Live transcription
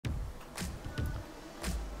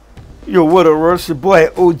Yo, what up, Rush? Your boy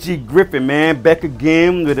OG Griffin, man. Back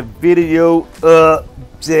again with a video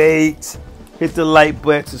update. Hit the like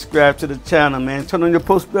button, subscribe to the channel, man. Turn on your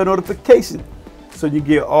post bell notification so you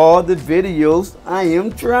get all the videos I am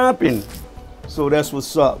dropping. So that's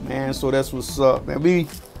what's up, man. We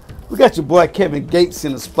got your boy Kevin Gates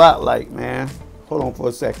in the spotlight, man. Hold on for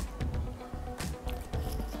a second.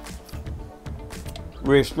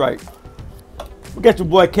 Red stripe. We got your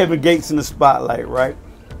boy Kevin Gates in the spotlight, right?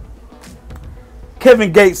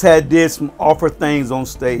 Kevin Gates did some awful things on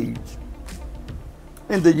stage.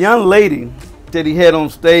 And the young lady that he had on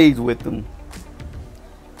stage with him,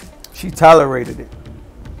 she tolerated it.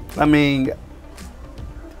 I mean,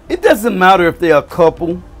 it doesn't matter if they're a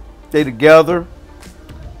couple, they together,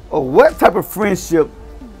 or what type of friendship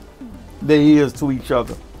there is to each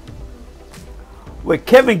other. What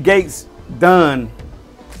Kevin Gates done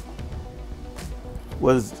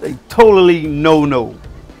was a totally no-no.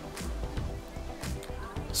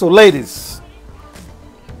 So ladies,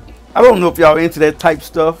 I don't know if y'all into that type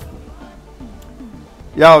stuff.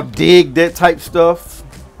 Y'all dig that type stuff,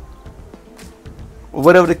 or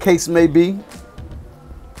whatever the case may be.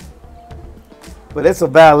 But that's a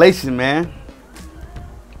violation, man.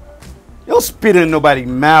 You don't spit in nobody's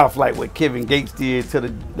mouth like what Kevin Gates did to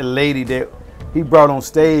the lady that he brought on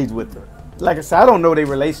stage with her. Like I said, I don't know their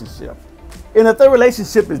relationship. And if their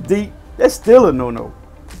relationship is deep, that's still a no-no.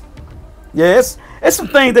 Yes. It's some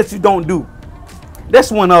things that you don't do.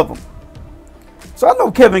 That's one of them. So I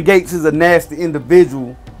know Kevin Gates is a nasty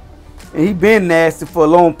individual, and he's been nasty for a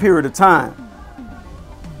long period of time.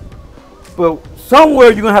 But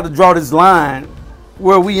somewhere you're going to have to draw this line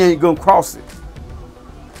where we ain't going to cross it.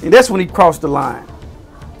 And that's when he crossed the line.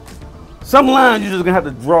 Some lines you're just going to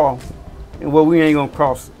have to draw, and where we ain't going to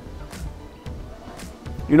cross it.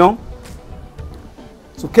 You know?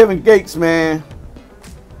 So Kevin Gates, man,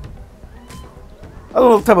 I don't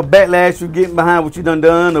know what type of backlash you're getting behind what you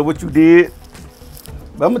done or what you did.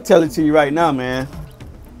 But I'm going to tell it to you right now, man.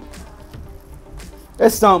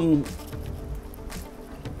 That's something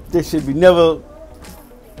that should be never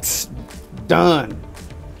done.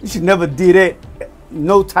 You should never did that,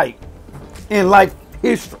 no type, in life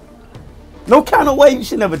history. No kind of way you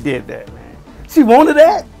should never did that, man. She wanted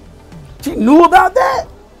that. She knew about that.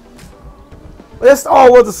 But that's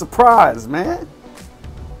all was a surprise, man.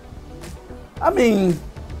 I mean,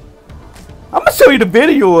 I'm going to show you the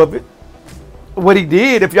video of it, what he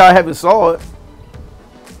did, if y'all haven't saw it.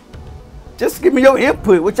 Just give me your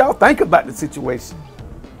input, what y'all think about the situation.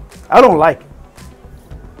 I don't like it.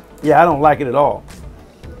 Yeah, I don't like it at all.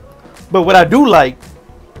 But what I do like,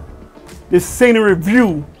 this scenery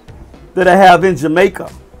view that I have in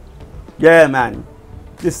Jamaica. Yeah, man.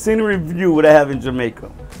 This scenery view that I have in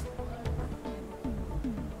Jamaica.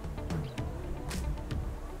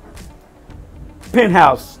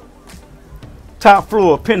 Penthouse, top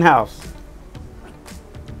floor, penthouse.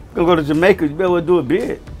 Gonna go to Jamaica, you better do a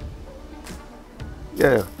bid.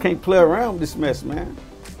 Yeah, can't play around with this mess, man.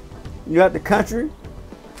 You out the country,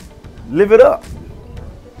 live it up.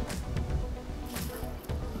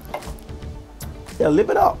 Yeah, live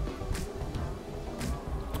it up.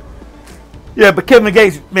 Yeah, but Kevin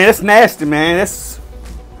Gates, man, that's nasty, man. That's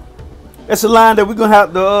a line that we're gonna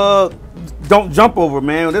have to don't jump over,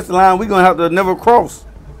 man. That's the line we're going to have to never cross.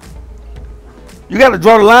 You got to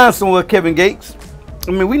draw the line somewhere, Kevin Gates.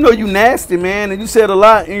 I mean, we know you nasty, man, and you said a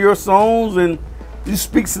lot in your songs, and you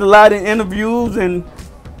speak a lot in interviews, and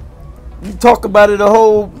you talk about it a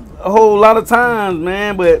whole lot of times,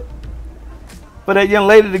 man. But for that young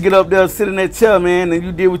lady to get up there, sit in that chair, man, and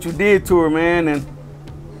you did what you did to her, man, and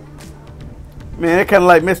man, that kind of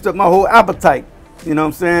like messed up my whole appetite. You know what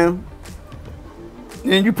I'm saying?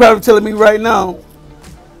 And you probably telling me right now,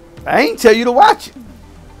 I ain't tell you to watch it.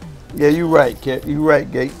 Yeah, you right, Kat. You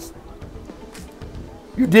right, Gates.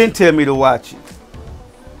 You didn't tell me to watch it.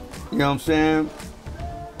 You know what I'm saying?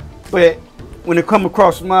 But when it come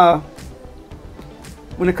across my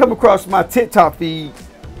TikTok feed,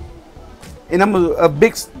 and I'm a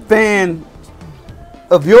big fan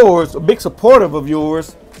of yours, a big supporter of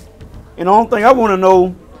yours, and the only thing I want to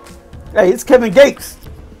know, hey, it's Kevin Gates.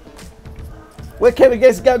 What Kevin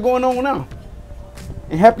Gates got going on now?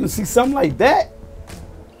 And happen to see something like that?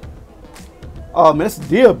 Oh, man, that's a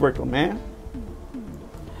deal breaker, man.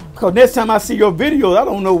 Because next time I see your video, I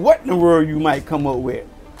don't know what in the world you might come up with.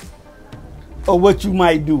 Or what you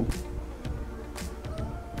might do.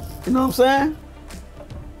 You know what I'm saying?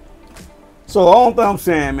 So all I'm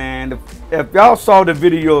saying, man, if y'all saw the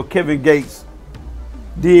video of Kevin Gates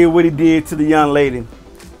did what he did to the young lady,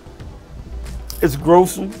 it's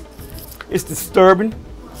gruesome. It's disturbing.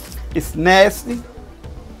 It's nasty.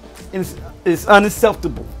 it's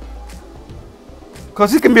unacceptable.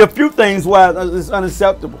 Because it can be a few things why it's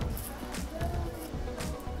unacceptable.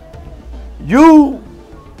 You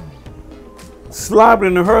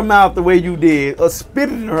slobbering in her mouth the way you did, or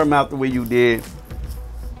spitting in her mouth the way you did,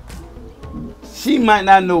 she might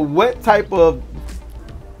not know what type of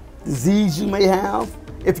disease you may have,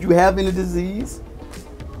 if you have any disease,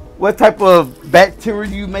 what type of bacteria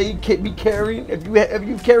you may be carrying, if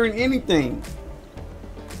you carrying anything.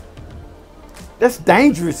 That's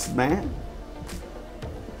dangerous, man.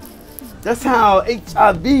 That's how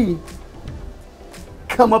HIV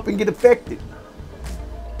come up and get affected.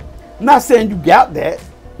 I'm not saying you got that.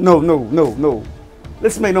 No.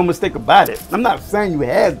 Let's make no mistake about it. I'm not saying you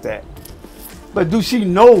had that. But do she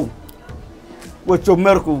know what your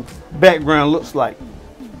medical background looks like?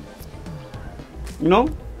 You know?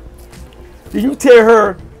 Do you tell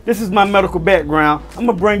her, this is my medical background, I'm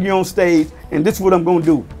gonna bring you on stage and this is what I'm gonna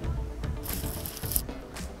do?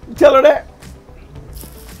 You tell her that?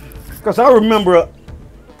 Because I remember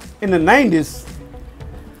in the 90s,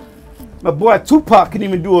 my boy Tupac couldn't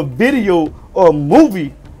even do a video or a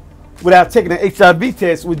movie without taking an HIV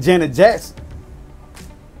test with Janet Jackson.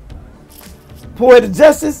 Poetic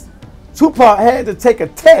Justice, Tupac had to take a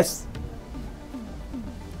test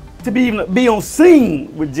to be on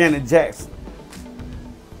scene with Janet Jackson.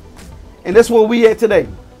 And that's where we at today.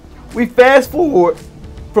 We fast forward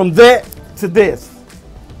from that to this.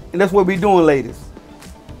 And that's what we doing, ladies.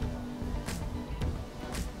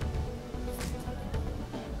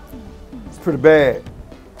 It's pretty bad.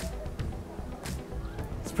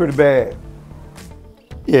 It's pretty bad.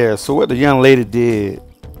 Yeah, so what the young lady did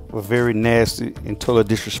was very nasty and totally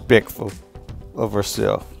disrespectful of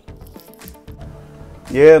herself.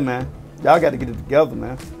 Yeah, man. Y'all got to get it together,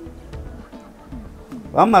 man.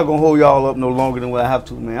 I'm not going to hold y'all up no longer than what I have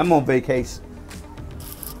to, man. I'm on vacation.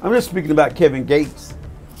 I'm just speaking about Kevin Gates.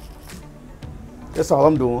 That's all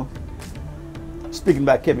I'm doing. Speaking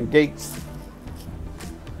about Kevin Gates.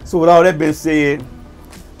 So with all that being said,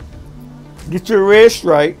 get your red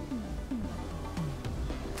stripe.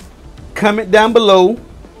 Comment down below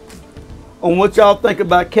on what y'all think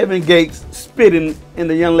about Kevin Gates spitting in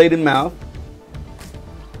the young lady's mouth.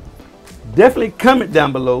 Definitely comment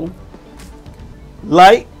down below.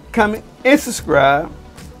 Like, comment, and subscribe.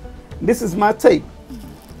 This is my tape.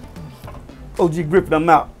 OG Griffin, I'm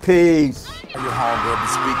out. Peace. Your homegirl be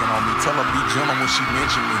speaking on me. Tell her be gentle when she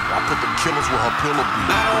mention me. I put them killers where her pillow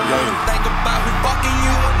be. I don't even think about who fucking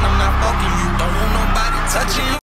you. I'm not fucking you. Don't want nobody touching you.